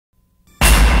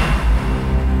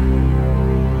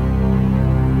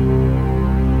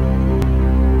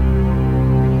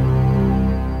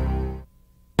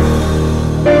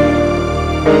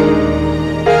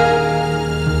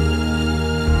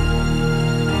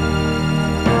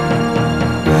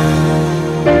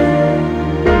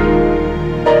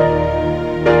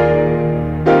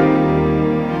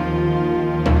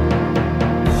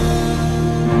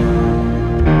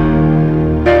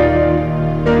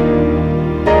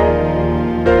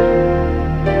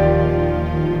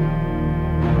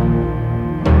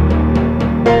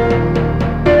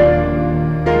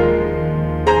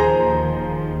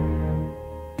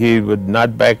would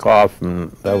not back off, and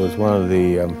that was one of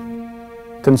the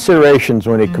considerations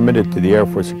when he committed to the Air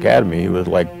Force Academy. He was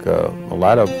like a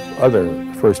lot of other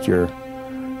first-year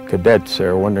cadets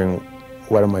there, wondering,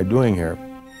 what am I doing here?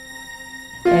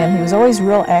 And he was always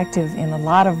real active in a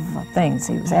lot of things.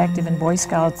 He was active in Boy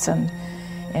Scouts and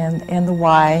the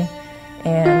Y,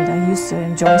 and he used to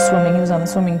enjoy swimming. He was on the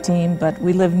swimming team, but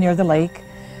we lived near the lake,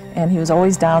 and he was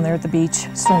always down there at the beach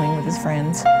swimming with his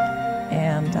friends.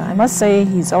 And I must say,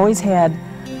 he's always had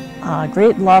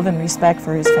great love and respect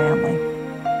for his family.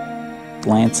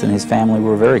 Lance and his family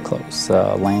were very close.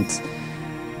 Lance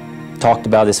talked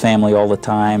about his family all the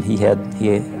time. He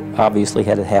obviously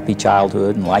had a happy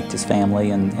childhood and liked his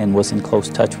family and was in close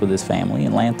touch with his family.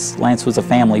 And Lance was a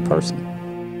family person.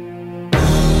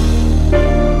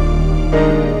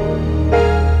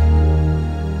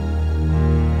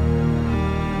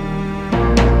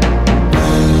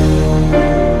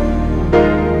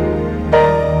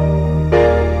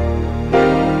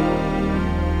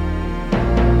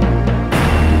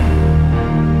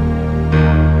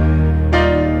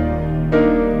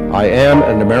 I am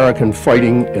an American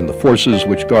fighting in the forces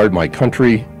which guard my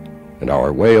country and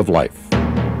our way of life.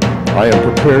 I am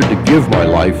prepared to give my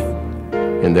life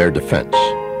in their defense.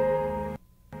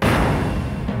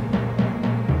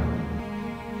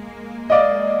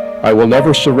 I will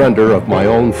never surrender of my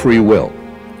own free will.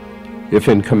 If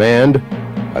in command,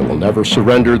 I will never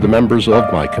surrender the members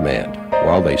of my command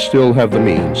while they still have the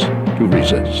means to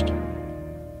resist.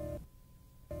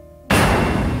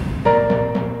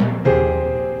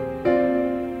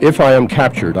 If I am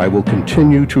captured, I will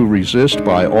continue to resist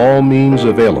by all means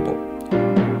available.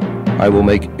 I will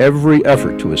make every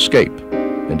effort to escape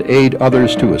and aid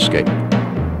others to escape.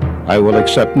 I will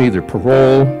accept neither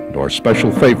parole nor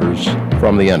special favors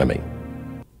from the enemy.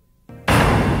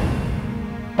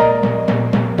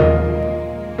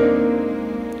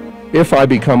 If I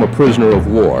become a prisoner of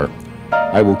war,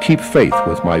 I will keep faith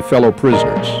with my fellow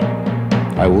prisoners.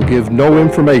 I will give no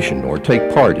information or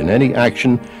take part in any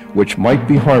action which might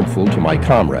be harmful to my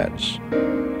comrades.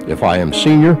 If I am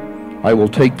senior, I will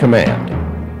take command.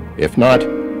 If not,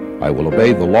 I will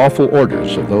obey the lawful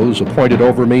orders of those appointed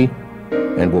over me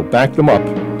and will back them up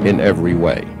in every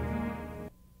way.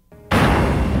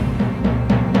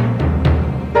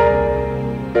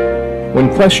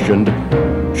 When questioned,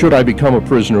 should I become a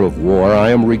prisoner of war, I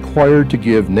am required to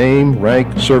give name,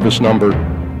 rank, service number,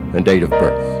 and date of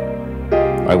birth.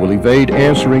 I will evade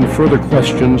answering further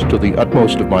questions to the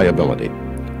utmost of my ability.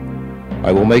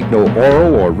 I will make no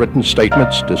oral or written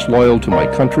statements disloyal to my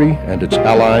country and its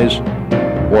allies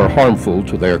or harmful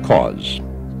to their cause.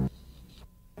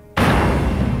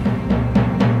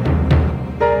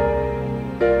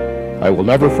 I will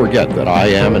never forget that I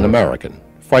am an American,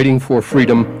 fighting for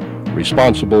freedom,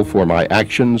 responsible for my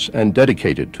actions, and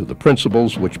dedicated to the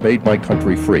principles which made my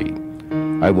country free.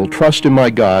 I will trust in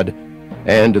my God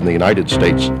and in the United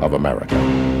States of America.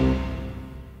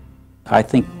 I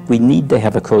think we need to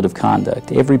have a code of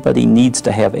conduct. Everybody needs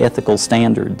to have ethical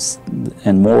standards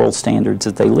and moral standards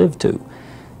that they live to.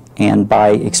 And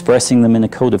by expressing them in a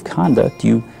code of conduct,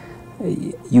 you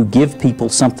give people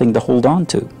something to hold on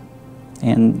to.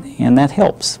 And that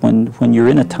helps. When you're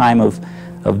in a time of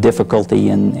difficulty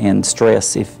and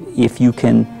stress, if you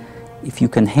can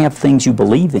have things you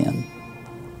believe in,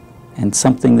 and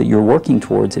something that you're working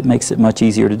towards, it makes it much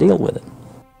easier to deal with it.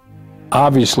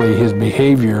 Obviously, his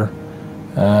behavior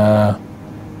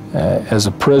as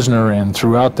a prisoner and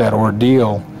throughout that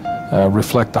ordeal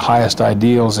reflect the highest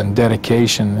ideals and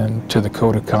dedication to the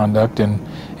code of conduct,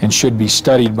 and should be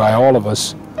studied by all of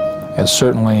us as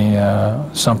certainly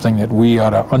something that we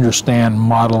ought to understand,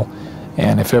 model,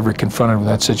 and if ever confronted with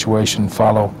that situation,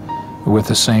 follow with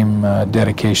the same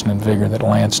dedication and vigor that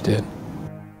Lance did.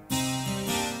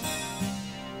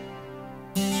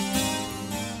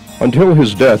 Until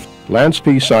his death, Lance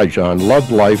P. Sijan loved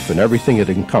life and everything it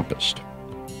encompassed.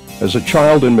 As a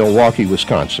child in Milwaukee,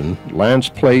 Wisconsin, Lance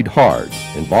played hard,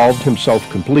 involved himself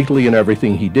completely in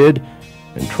everything he did,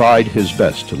 and tried his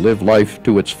best to live life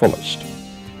to its fullest.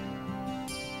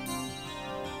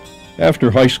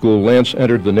 After high school, Lance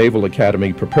entered the Naval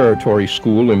Academy Preparatory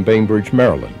School in Bainbridge,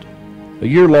 Maryland, a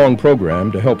year-long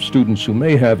program to help students who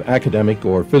may have academic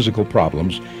or physical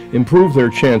problems improve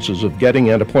their chances of getting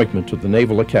an appointment to the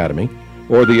Naval Academy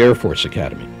or the Air Force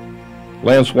Academy.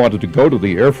 Lance wanted to go to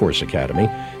the Air Force Academy,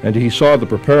 and he saw the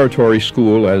preparatory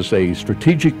school as a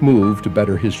strategic move to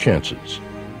better his chances.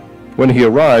 When he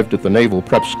arrived at the Naval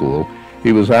Prep School,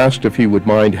 he was asked if he would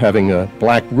mind having a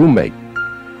black roommate.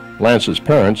 Lance's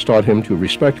parents taught him to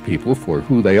respect people for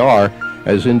who they are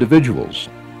as individuals.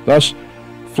 Thus,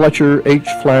 Fletcher H.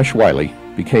 Flash Wiley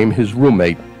became his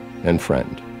roommate and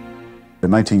friend. In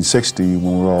 1960,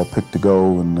 when we were all picked to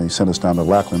go and they sent us down to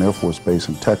Lackland Air Force Base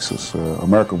in Texas,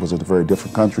 America was a very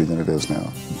different country than it is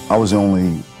now. I was the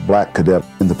only black cadet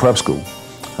in the prep school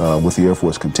with the Air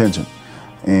Force contingent.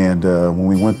 And when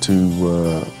we went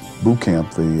to boot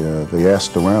camp, they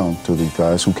asked around to the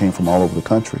guys who came from all over the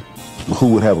country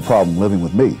who would have a problem living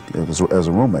with me as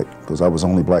a roommate, because I was the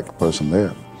only black person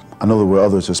there. I know there were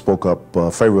others that spoke up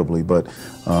favorably, but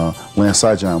Lance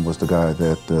Sijan was the guy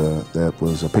that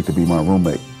was picked to be my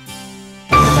roommate.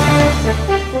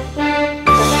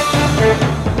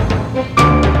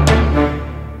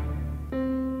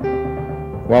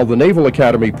 While the Naval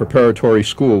Academy Preparatory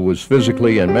School was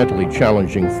physically and mentally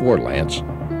challenging for Lance,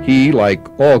 he, like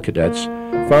all cadets,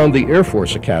 found the Air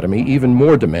Force Academy even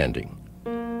more demanding.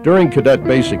 During cadet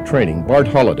basic training, Bart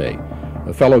Holliday,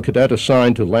 a fellow cadet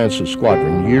assigned to Lance's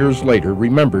squadron years later,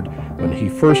 remembered when he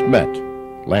first met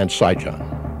Lance Sijan.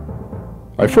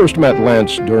 I first met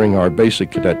Lance during our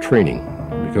basic cadet training.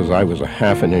 Because I was a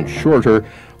half an inch shorter,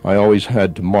 I always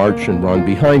had to march and run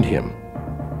behind him.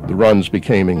 The runs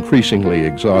became increasingly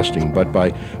exhausting, but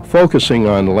by focusing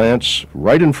on Lance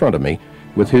right in front of me,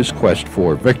 with his quest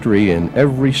for victory in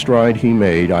every stride he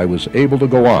made, I was able to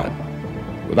go on.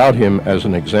 Without him as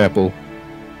an example,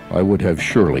 I would have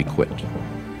surely quit.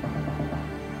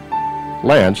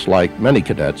 Lance, like many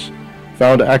cadets,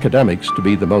 found academics to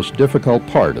be the most difficult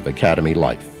part of academy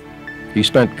life. He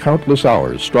spent countless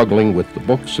hours struggling with the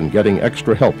books and getting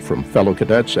extra help from fellow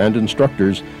cadets and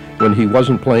instructors when he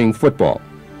wasn't playing football.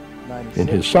 In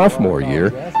his sophomore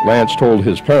year, Lance told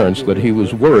his parents that he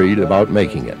was worried about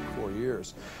making it.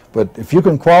 But if you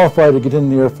can qualify to get in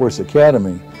the Air Force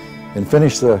Academy and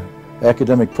finish the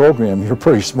academic program, you're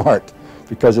pretty smart,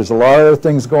 because there's a lot of other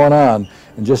things going on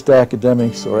than just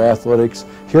academics or athletics.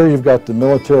 Here you've got the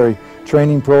military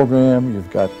training program, you've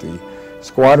got the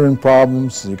squadron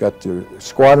problems, you've got your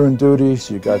squadron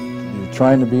duties, you're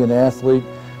trying to be an athlete,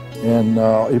 and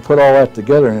you put all that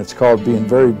together and it's called being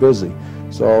very busy.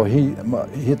 So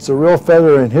it's a real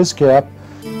feather in his cap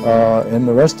and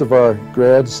the rest of our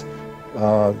grads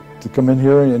to come in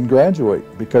here and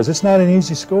graduate, because it's not an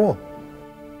easy school.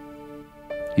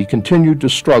 He continued to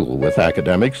struggle with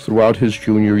academics throughout his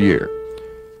junior year.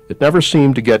 It never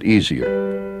seemed to get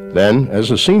easier. Then,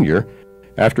 as a senior,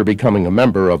 after becoming a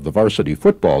member of the varsity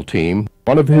football team,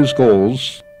 one of his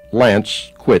goals,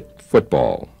 Lance quit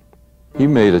football. He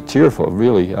made a tearful,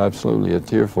 really absolutely a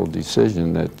tearful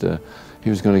decision that he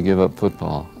was going to give up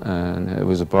football, and it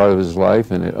was a part of his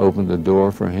life, and it opened the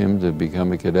door for him to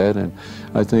become a cadet. And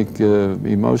I think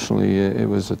emotionally it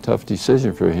was a tough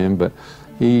decision for him, but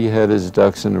he had his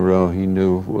ducks in a row. He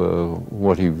knew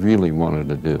what he really wanted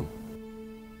to do.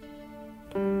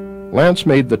 Lance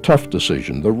made the tough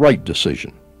decision, the right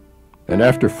decision. And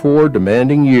after 4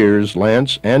 demanding years,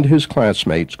 Lance and his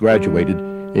classmates graduated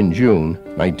in June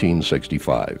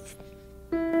 1965.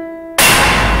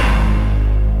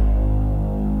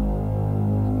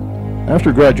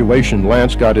 After graduation,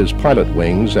 Lance got his pilot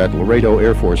wings at Laredo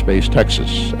Air Force Base,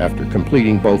 Texas, after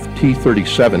completing both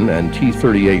T-37 and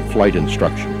T-38 flight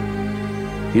instruction.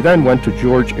 He then went to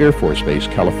George Air Force Base,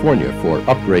 California, for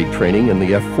upgrade training in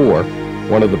the F-4,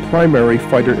 one of the primary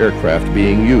fighter aircraft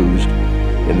being used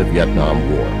in the Vietnam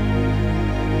War.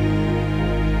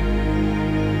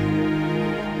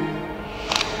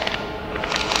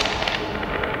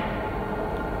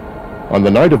 On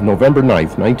the night of November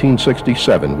 9th,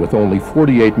 1967, with only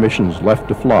 48 missions left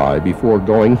to fly before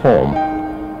going home,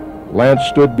 Lance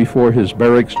stood before his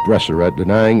barracks dresser at Da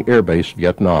Nang Air Base,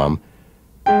 Vietnam,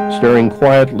 staring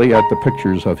quietly at the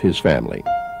pictures of his family.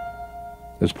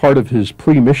 As part of his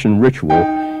pre-mission ritual,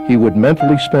 he would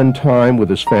mentally spend time with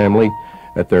his family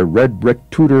at their red brick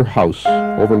Tudor house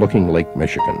overlooking Lake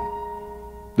Michigan.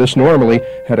 This normally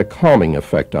had a calming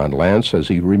effect on Lance as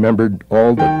he remembered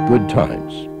all the good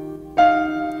times.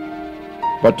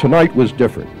 But tonight was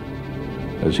different.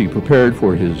 As he prepared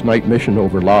for his night mission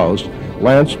over Laos,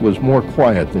 Lance was more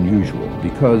quiet than usual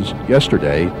because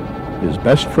yesterday his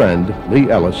best friend,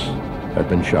 Lee Ellis, had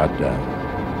been shot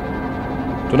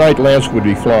down. Tonight, Lance would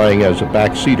be flying as a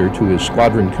backseater to his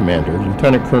squadron commander,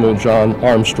 Lieutenant Colonel John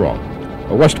Armstrong,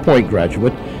 a West Point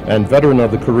graduate and veteran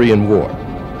of the Korean War.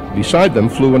 Beside them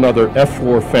flew another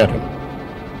F-4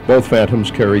 Phantom. Both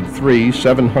Phantoms carried 3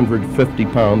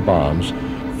 750-pound bombs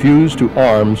fused to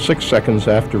arms 6 seconds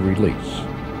after release.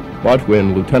 But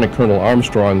when Lieutenant Colonel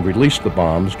Armstrong released the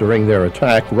bombs during their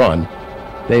attack run,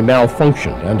 they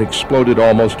malfunctioned and exploded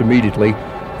almost immediately,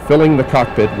 filling the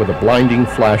cockpit with a blinding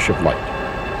flash of light.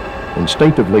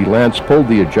 Instinctively, Lance pulled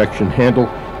the ejection handle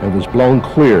and was blown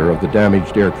clear of the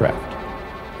damaged aircraft.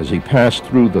 As he passed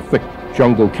through the thick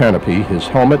jungle canopy, his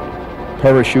helmet,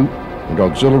 parachute, and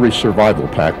auxiliary survival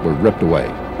pack were ripped away.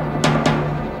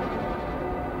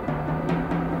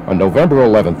 On November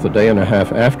 11th, a day and a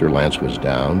half after Lance was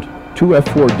downed, two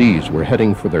F-4Ds were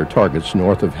heading for their targets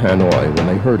north of Hanoi when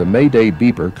they heard a Mayday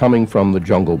beeper coming from the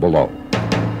jungle below.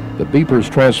 The beeper's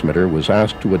transmitter was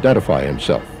asked to identify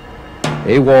himself.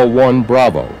 AWOL 1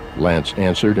 Bravo, Lance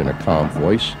answered in a calm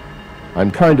voice.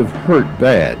 I'm kind of hurt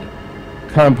bad.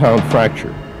 Compound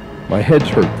fracture. My head's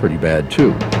hurt pretty bad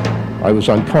too. I was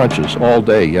unconscious all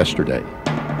day yesterday.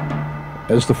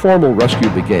 As the formal rescue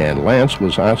began, Lance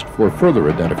was asked for further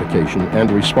identification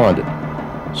and responded.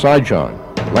 Sijan,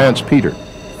 Lance Peter,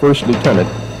 1st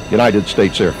Lieutenant, United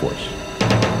States Air Force.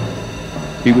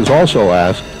 He was also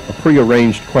asked a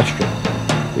prearranged question,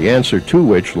 the answer to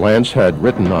which Lance had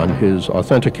written on his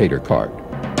authenticator card.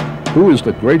 Who is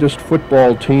the greatest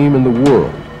football team in the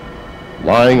world?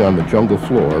 Lying on the jungle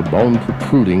floor, bone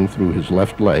protruding through his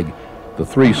left leg, the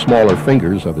three smaller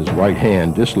fingers of his right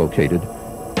hand dislocated,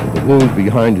 and the wound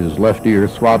behind his left ear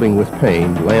throbbing with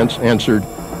pain, Lance answered,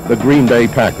 the Green Bay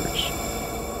Packers.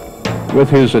 With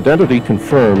his identity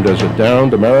confirmed as a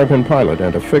downed American pilot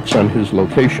and a fix on his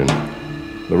location,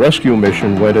 the rescue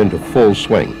mission went into full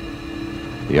swing.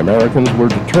 The Americans were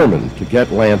determined to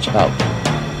get Lance out.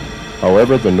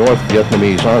 However, the North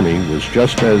Vietnamese Army was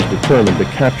just as determined to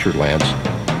capture Lance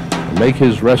and make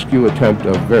his rescue attempt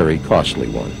a very costly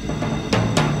one.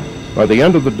 By the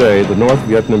end of the day, the North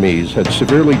Vietnamese had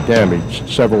severely damaged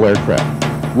several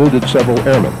aircraft, wounded several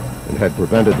airmen, and had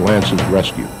prevented Lance's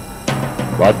rescue.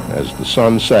 But as the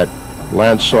sun set,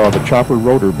 Lance saw the chopper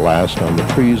rotor blast on the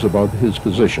trees above his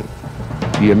position.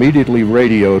 He immediately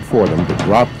radioed for them to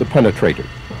drop the penetrator,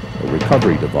 a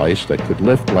recovery device that could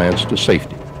lift Lance to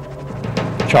safety.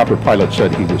 The chopper pilot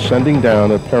said he was sending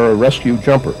down a pararescue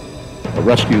jumper, a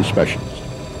rescue specialist.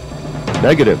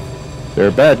 Negative. There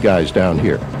are bad guys down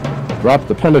here. Drop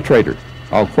the penetrator.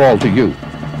 I'll crawl to you.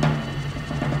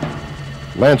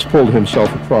 Lance pulled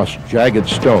himself across jagged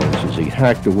stones as he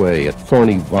hacked away at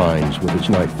thorny vines with his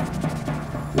knife.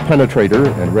 The penetrator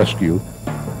and rescue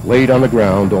laid on the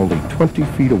ground only 20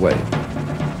 feet away.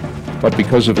 But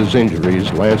because of his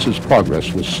injuries, Lance's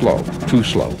progress was slow, too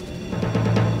slow.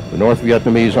 The North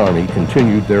Vietnamese Army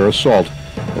continued their assault,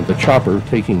 and the chopper,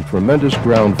 taking tremendous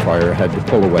ground fire, had to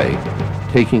pull away,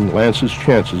 taking Lance's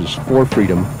chances for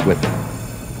freedom with him.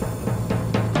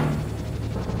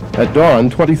 At dawn,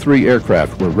 23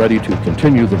 aircraft were ready to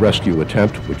continue the rescue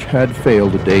attempt, which had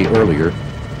failed a day earlier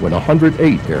when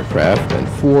 108 aircraft and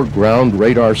 4 ground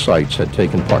radar sites had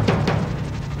taken part.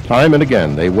 Time and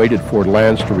again, they waited for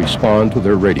Lance to respond to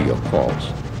their radio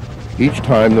calls. Each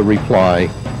time the reply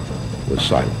was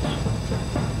silence.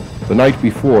 The night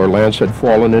before, Lance had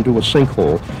fallen into a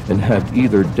sinkhole and had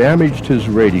either damaged his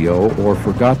radio or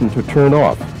forgotten to turn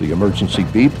off the emergency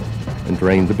beep and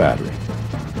drained the battery.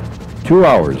 2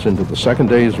 hours into the second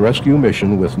day's rescue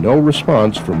mission with no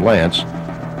response from Lance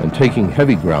and taking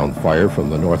heavy ground fire from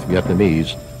the North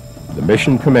Vietnamese, the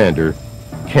mission commander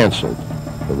canceled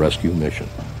the rescue mission.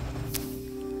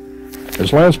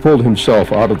 As Lance pulled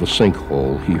himself out of the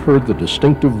sinkhole, he heard the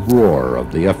distinctive roar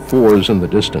of the F-4s in the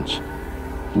distance.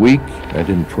 Weak and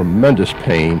in tremendous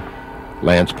pain,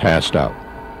 Lance passed out.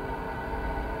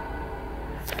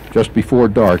 Just before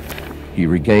dark, he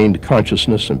regained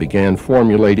consciousness and began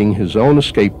formulating his own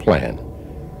escape plan.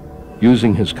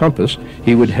 Using his compass,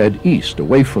 he would head east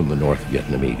away from the North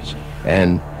Vietnamese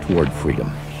and toward freedom.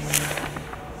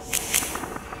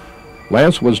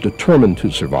 Lance was determined to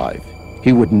survive.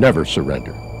 He would never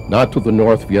surrender, not to the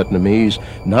North Vietnamese,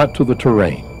 not to the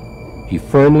terrain. He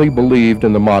firmly believed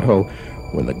in the motto,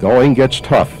 when the going gets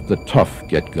tough, the tough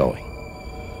get going.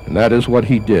 And that is what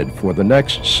he did for the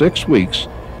next 6 weeks.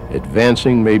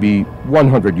 Advancing maybe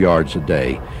 100 yards a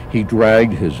day, he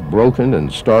dragged his broken and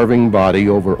starving body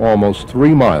over almost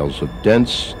 3 miles of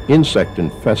dense,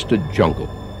 insect-infested jungle.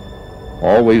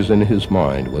 Always in his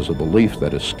mind was a belief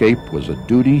that escape was a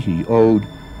duty he owed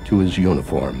to his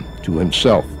uniform, to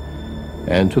himself,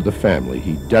 and to the family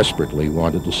he desperately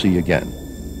wanted to see again.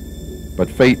 But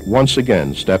fate once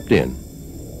again stepped in.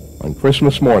 On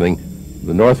Christmas morning,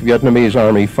 the North Vietnamese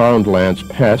Army found Lance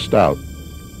passed out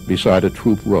beside a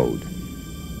troop road.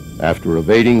 After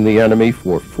evading the enemy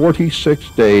for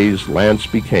 46 days, Lance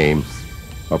became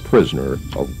a prisoner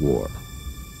of war.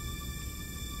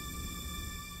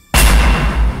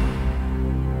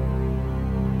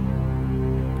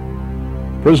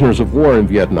 Prisoners of war in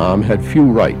Vietnam had few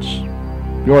rights.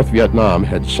 North Vietnam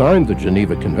had signed the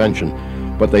Geneva Convention,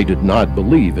 but they did not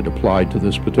believe it applied to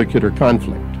this particular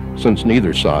conflict, since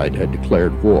neither side had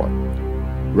declared war.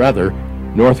 Rather,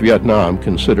 North Vietnam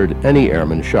considered any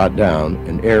airman shot down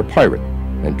an air pirate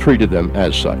and treated them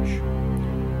as such.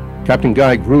 Captain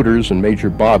Guy Gruters and Major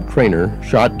Bob Craner,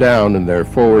 shot down in their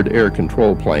forward air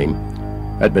control plane,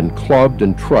 had been clubbed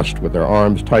and trussed with their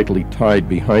arms tightly tied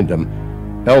behind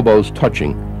them, elbows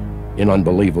touching, in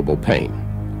unbelievable pain.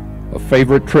 A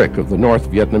favorite trick of the North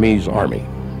Vietnamese Army.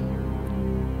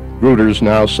 Gruters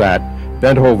now sat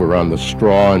bent over on the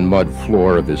straw and mud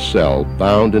floor of his cell,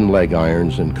 bound in leg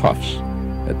irons and cuffs,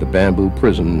 at the bamboo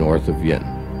prison north of Vien.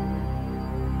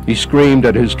 He screamed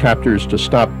at his captors to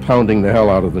stop pounding the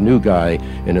hell out of the new guy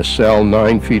in a cell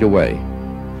 9 feet away.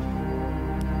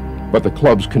 But the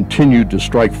clubs continued to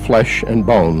strike flesh and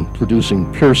bone,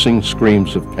 producing piercing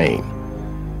screams of pain.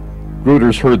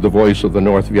 Gruters heard the voice of the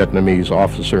North Vietnamese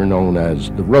officer known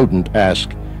as the Rodent ask,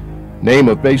 "Name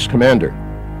of base commander."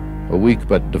 A weak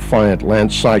but defiant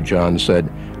Lance Sijan said,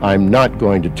 "I'm not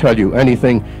going to tell you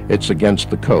anything, it's against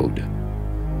the code."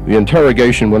 The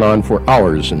interrogation went on for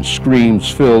hours, and screams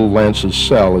filled Lance's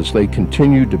cell as they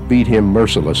continued to beat him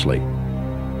mercilessly.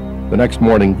 The next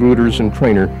morning, Gruters and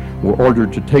Craner were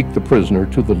ordered to take the prisoner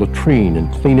to the latrine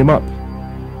and clean him up.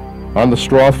 On the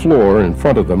straw floor in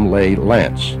front of them lay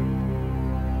Lance,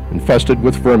 infested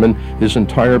with vermin, his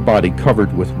entire body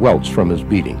covered with welts from his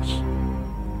beatings.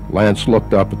 Lance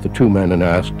looked up at the two men and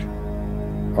asked,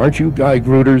 "Aren't you Guy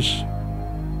Gruters?"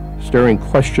 Staring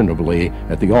questionably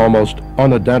at the almost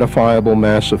unidentifiable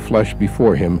mass of flesh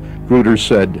before him, Gruters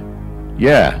said,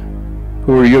 "Yeah,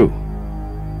 who are you?"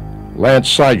 "Lance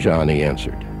Sijan," he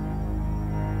answered.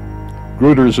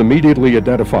 Gruters immediately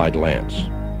identified Lance.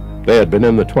 They had been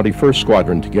in the 21st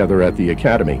Squadron together at the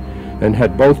Academy and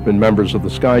had both been members of the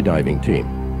skydiving team.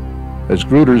 As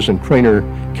Gruters and Craner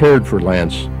cared for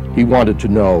Lance, he wanted to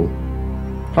know,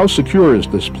 how secure is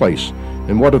this place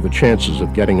and what are the chances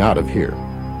of getting out of here?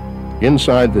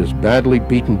 Inside this badly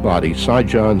beaten body,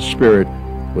 Sijan's spirit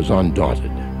was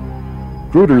undaunted.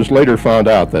 Gruters later found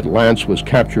out that Lance was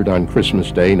captured on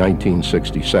Christmas Day,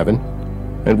 1967,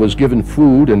 and was given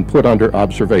food and put under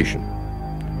observation.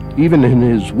 Even in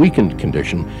his weakened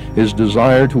condition, his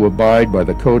desire to abide by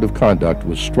the code of conduct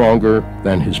was stronger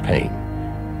than his pain.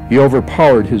 He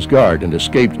overpowered his guard and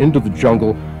escaped into the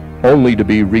jungle, only to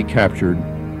be recaptured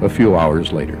a few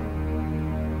hours later.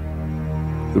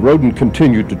 The Rodent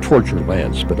continued to torture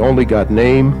Lance, but only got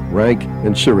name, rank,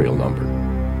 and serial number.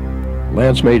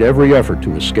 Lance made every effort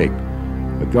to escape.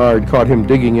 A guard caught him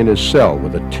digging in his cell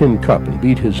with a tin cup and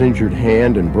beat his injured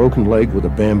hand and broken leg with a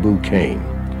bamboo cane.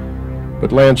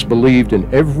 But Lance believed in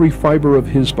every fiber of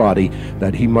his body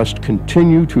that he must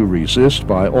continue to resist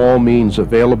by all means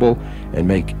available and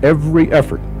make every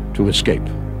effort to escape.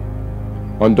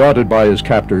 Undaunted by his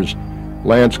captors,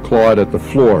 Lance clawed at the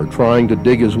floor, trying to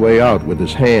dig his way out with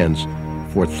his hands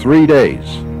for 3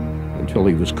 days, until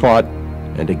he was caught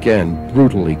and again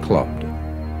brutally clubbed.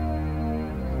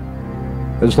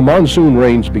 As the monsoon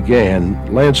rains began,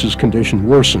 Lance's condition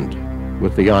worsened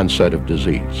with the onset of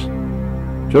disease.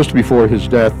 Just before his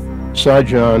death,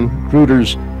 Sijan,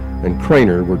 Gruters, and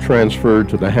Craner were transferred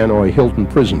to the Hanoi Hilton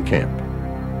prison camp.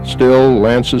 Still,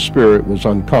 Lance's spirit was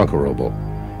unconquerable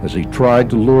as he tried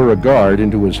to lure a guard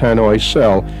into his Hanoi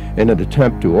cell in an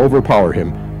attempt to overpower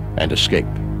him and escape.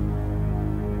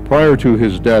 Prior to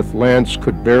his death, Lance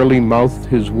could barely mouth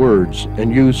his words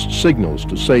and used signals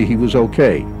to say he was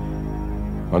okay.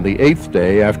 On the 8th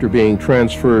day after being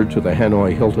transferred to the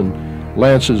Hanoi Hilton,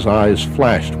 Lance's eyes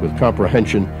flashed with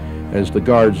comprehension as the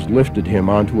guards lifted him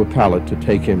onto a pallet to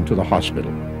take him to the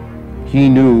hospital. He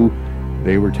knew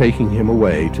they were taking him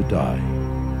away to die.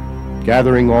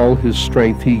 Gathering all his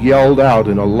strength, he yelled out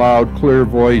in a loud, clear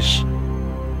voice,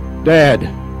 "Dad,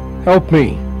 help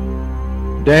me!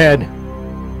 Dad,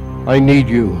 I need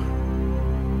you."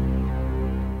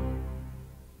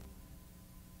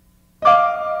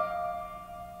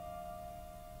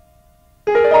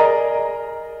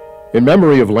 In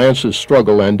memory of Lance's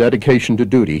struggle and dedication to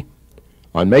duty,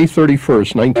 on May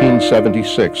 31st,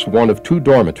 1976, one of 2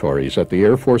 dormitories at the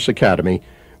Air Force Academy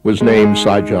was named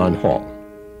Sijan Hall.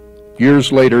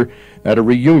 Years later, at a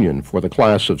reunion for the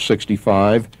class of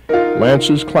 '65,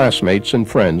 Lance's classmates and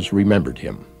friends remembered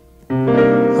him.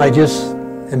 I just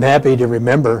am happy to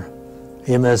remember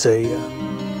him as a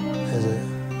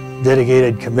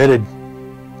dedicated, committed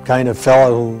kind of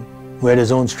fellow who had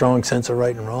his own strong sense of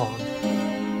right and wrong.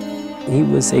 He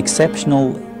was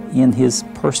exceptional in his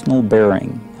personal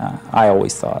bearing, I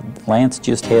always thought. Lance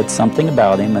just had something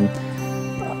about him, and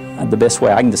the best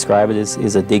way I can describe it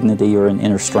is a dignity or an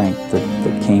inner strength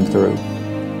that came through.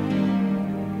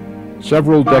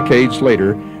 Several decades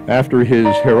later, after his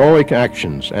heroic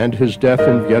actions and his death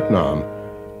in Vietnam,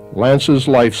 Lance's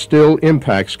life still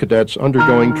impacts cadets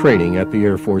undergoing training at the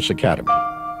Air Force Academy.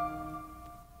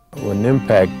 Well, an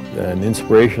impact, an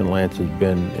inspiration Lance has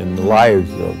been in the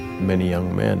lives of many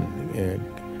young men,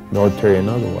 military and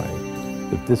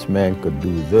otherwise. If this man could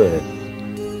do this,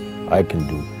 I can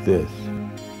do this.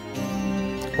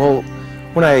 Well,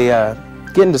 when I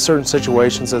get into certain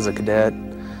situations as a cadet,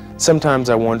 sometimes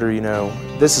I wonder,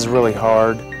 this is really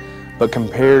hard, but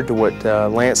compared to what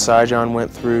Lance Sijan went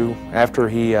through after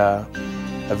he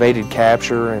evaded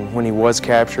capture and when he was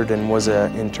captured and was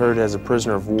interred as a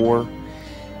prisoner of war,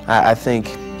 I think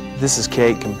this is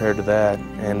cake compared to that,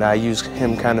 and I use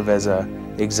him kind of as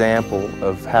an example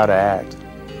of how to act.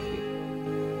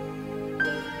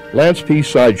 Lance P.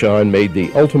 Sijan made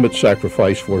the ultimate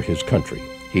sacrifice for his country.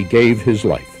 He gave his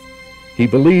life. He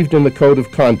believed in the code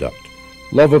of conduct,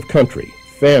 love of country,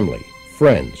 family,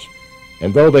 friends,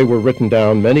 and though they were written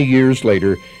down many years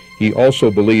later, he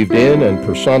also believed in and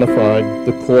personified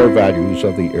the core values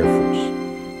of the Air Force.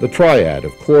 The triad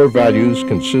of core values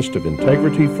consist of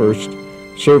integrity first,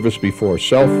 service before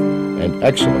self, and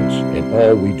excellence in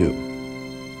all we do.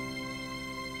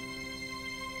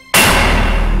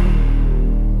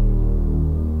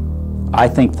 I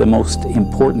think the most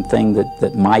important thing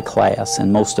that my class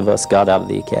and most of us got out of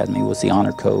the academy was the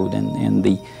honor code and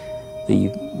the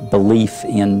belief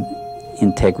in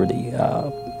integrity.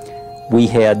 We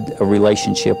had a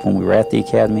relationship when we were at the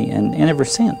academy and ever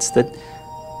since that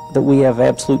we have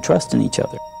absolute trust in each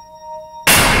other.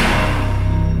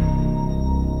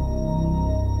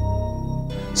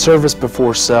 Service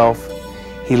before self.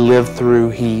 He lived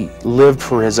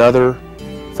for his other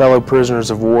fellow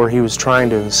prisoners of war. He was trying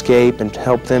to escape and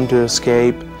help them to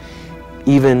escape,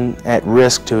 even at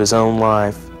risk to his own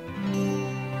life.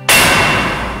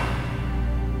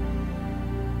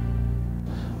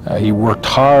 He worked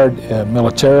hard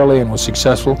militarily and was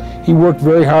successful. He worked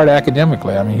very hard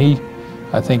academically. I mean,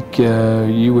 I think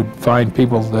you would find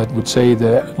people that would say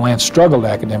that Lance struggled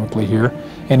academically here,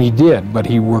 and he did, but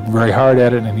he worked very hard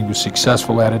at it and he was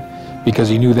successful at it because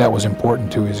he knew that was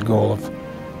important to his goal of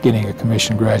getting a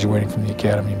commission, graduating from the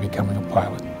academy and becoming a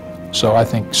pilot. So I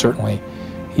think certainly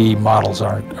he models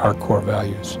our core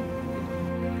values.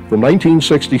 From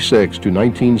 1966 to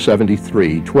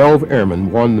 1973, 12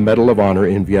 airmen won the Medal of Honor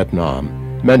in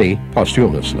Vietnam, many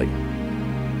posthumously.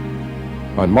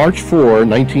 On March 4,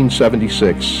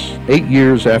 1976, 8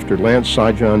 years after Lance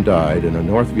Sijan died in a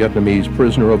North Vietnamese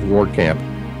prisoner of war camp,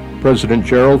 President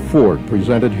Gerald Ford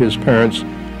presented his parents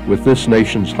with this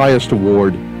nation's highest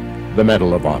award, the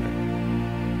Medal of Honor.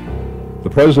 The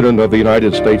President of the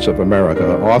United States of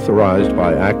America, authorized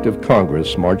by Act of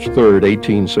Congress March 3,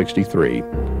 1863,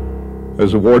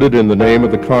 has awarded in the name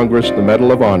of the Congress the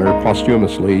Medal of Honor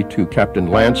posthumously to Captain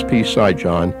Lance P.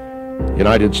 Sijan,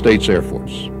 United States Air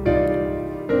Force.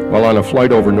 While on a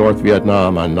flight over North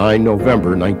Vietnam on 9 November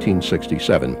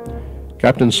 1967,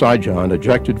 Captain Sijan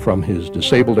ejected from his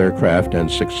disabled aircraft and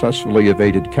successfully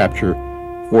evaded capture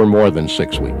for more than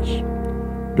 6 weeks.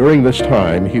 During this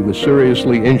time, he was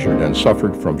seriously injured and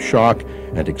suffered from shock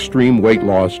and extreme weight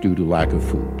loss due to lack of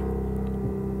food.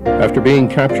 After being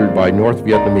captured by North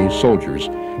Vietnamese soldiers,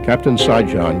 Captain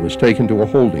Sijan was taken to a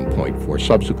holding point for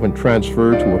subsequent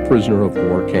transfer to a prisoner of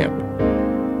war camp.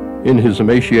 In his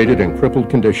emaciated and crippled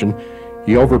condition,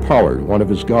 he overpowered one of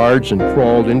his guards and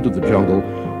crawled into the jungle,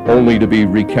 only to be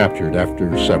recaptured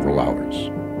after several hours.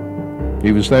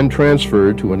 He was then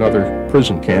transferred to another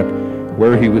prison camp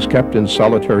where he was kept in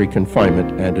solitary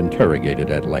confinement and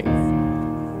interrogated at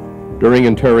length. During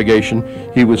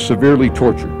interrogation, he was severely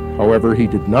tortured. However, he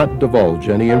did not divulge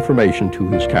any information to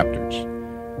his captors.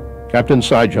 Captain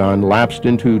Sijan lapsed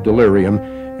into delirium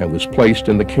and was placed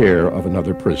in the care of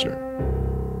another prisoner.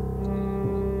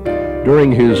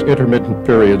 During his intermittent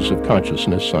periods of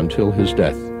consciousness until his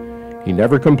death, he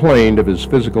never complained of his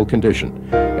physical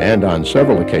condition and on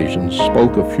several occasions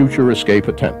spoke of future escape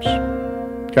attempts.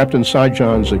 Captain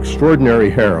Sijan's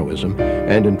extraordinary heroism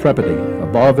and intrepidity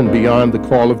above and beyond the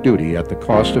call of duty at the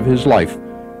cost of his life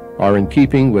are in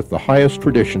keeping with the highest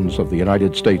traditions of the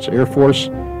United States Air Force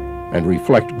and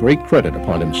reflect great credit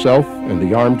upon himself and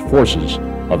the armed forces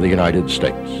of the United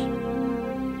States.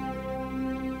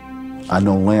 I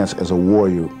know Lance, as a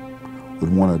warrior,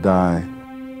 would want to die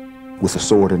with a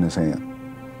sword in his hand,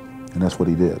 and that's what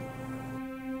he did.